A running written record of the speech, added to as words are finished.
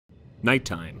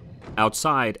Nighttime.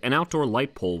 Outside, an outdoor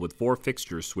light pole with 4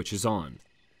 fixtures switches on.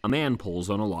 A man pulls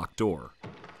on a locked door.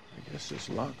 I guess it's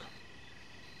locked.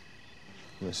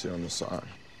 Let me see on the side.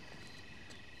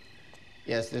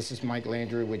 Yes, this is Mike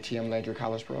Landry with TM Landry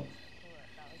College Pro.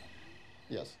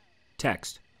 Yes.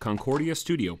 Text. Concordia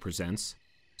Studio presents.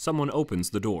 Someone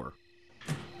opens the door.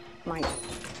 Mike.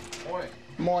 Morning.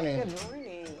 Morning. Good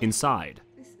morning. Inside.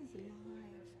 This is live.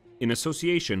 In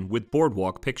association with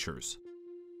Boardwalk Pictures.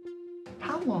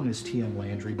 How long has TM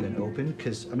Landry been open?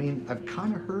 Because, I mean, I've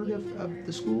kind of heard of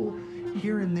the school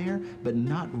here and there, but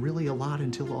not really a lot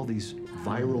until all these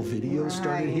viral videos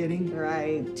started hitting.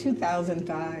 Right,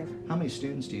 2005. How many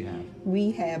students do you have?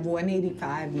 We have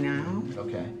 185 now.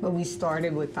 Okay. But we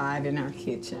started with 5 in our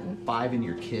kitchen. 5 in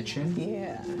your kitchen?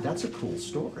 Yeah. That's a cool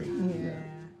story. Yeah.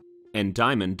 And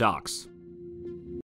Diamond Docks.